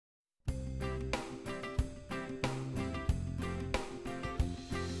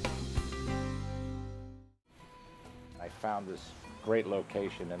found this great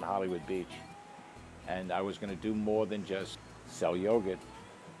location in Hollywood Beach, and I was going to do more than just sell yogurt.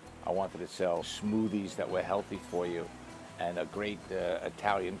 I wanted to sell smoothies that were healthy for you, and a great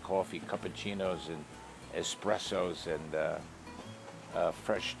Italian coffee, cappuccinos and espressos, and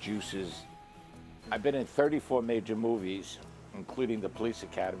fresh juices. I've been in 34 major movies, including the Police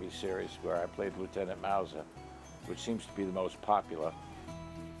Academy series, where I played Lieutenant Mauser, which seems to be the most popular.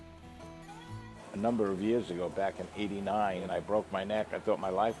 A number of years ago, back in '89, and I broke my neck. I thought my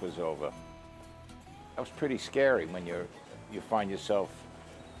life was over. That was pretty scary when you find yourself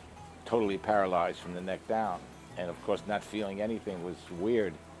totally paralyzed from the neck down. And of course, not feeling anything was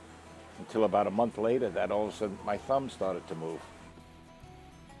weird until about a month later that all of a sudden my thumb started to move.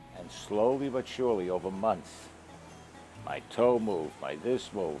 And slowly but surely, over months, my toe moved, my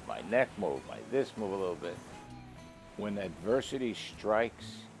this moved, my neck moved, my this moved a little bit. When adversity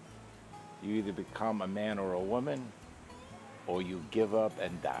strikes, you either become a man or a woman, or you give up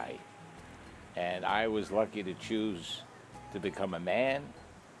and die. And I was lucky to choose to become a man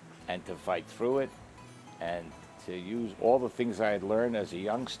and to fight through it and to use all the things I had learned as a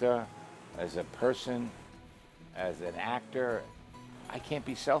youngster, as a person, as an actor. I can't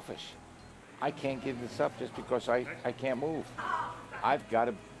be selfish. I can't give this up just because I can't move. I've got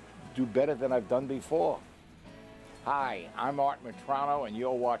to do better than I've done before. Hi, I'm Art Metrano, and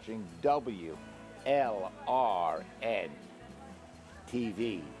you're watching WLRN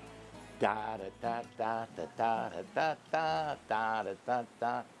TV. Da da da da da da da da da da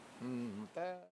da da.